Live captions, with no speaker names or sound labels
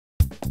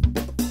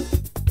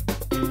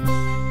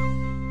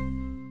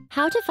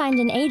How to find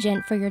an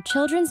agent for your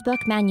children's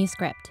book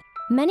manuscript.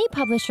 Many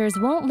publishers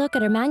won't look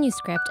at a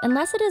manuscript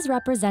unless it is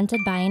represented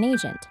by an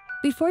agent.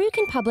 Before you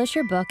can publish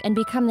your book and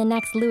become the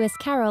next Lewis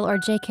Carrol or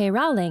J.K.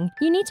 Rowling,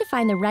 you need to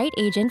find the right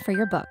agent for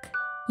your book.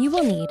 You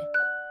will need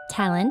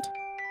talent,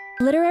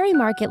 literary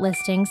market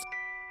listings,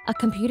 a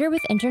computer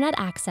with internet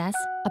access,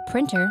 a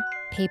printer,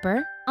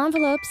 paper,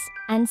 envelopes,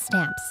 and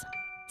stamps.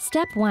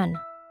 Step 1.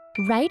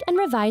 Write and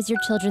revise your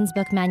children's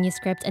book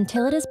manuscript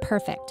until it is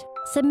perfect.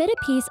 Submit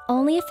a piece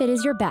only if it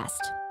is your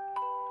best.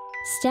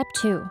 Step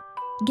 2.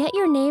 Get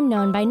your name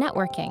known by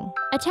networking.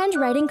 Attend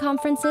writing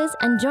conferences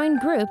and join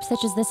groups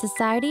such as the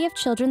Society of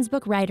Children's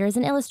Book Writers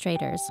and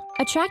Illustrators.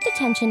 Attract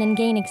attention and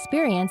gain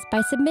experience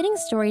by submitting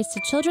stories to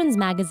children's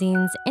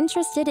magazines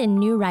interested in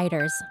new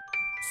writers.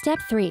 Step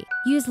 3.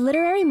 Use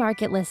literary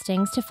market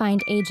listings to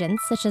find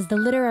agents such as the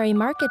Literary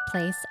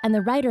Marketplace and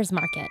the Writer's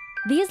Market.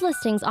 These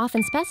listings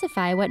often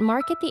specify what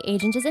market the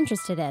agent is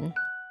interested in.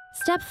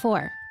 Step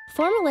 4.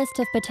 Form a list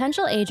of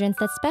potential agents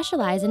that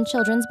specialize in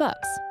children's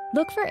books.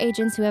 Look for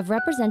agents who have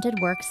represented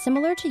works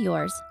similar to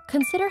yours,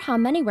 consider how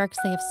many works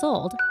they have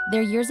sold,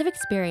 their years of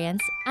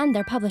experience, and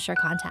their publisher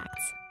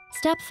contacts.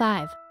 Step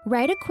 5.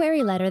 Write a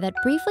query letter that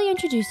briefly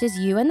introduces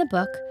you and the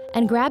book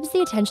and grabs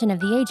the attention of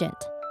the agent.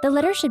 The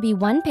letter should be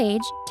one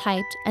page,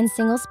 typed, and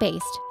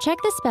single-spaced. Check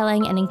the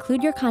spelling and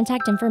include your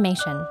contact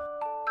information.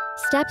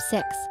 Step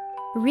 6.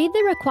 Read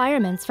the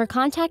requirements for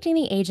contacting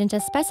the agent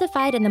as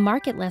specified in the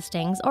market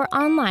listings or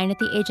online at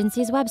the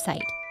agency's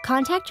website.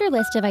 Contact your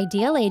list of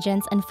ideal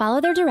agents and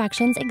follow their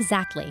directions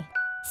exactly.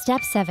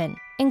 Step 7.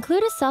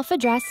 Include a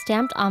self-addressed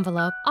stamped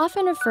envelope,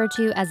 often referred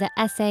to as a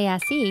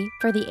SASE,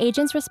 for the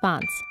agent's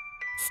response.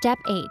 Step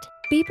 8.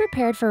 Be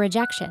prepared for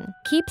rejection.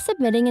 Keep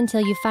submitting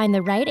until you find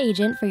the right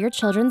agent for your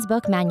children's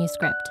book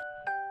manuscript.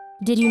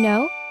 Did you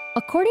know?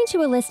 According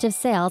to a list of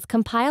sales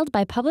compiled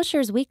by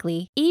Publishers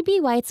Weekly, E.B.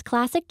 White's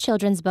classic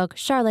children's book,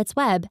 Charlotte's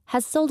Web,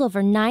 has sold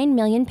over 9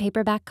 million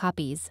paperback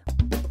copies.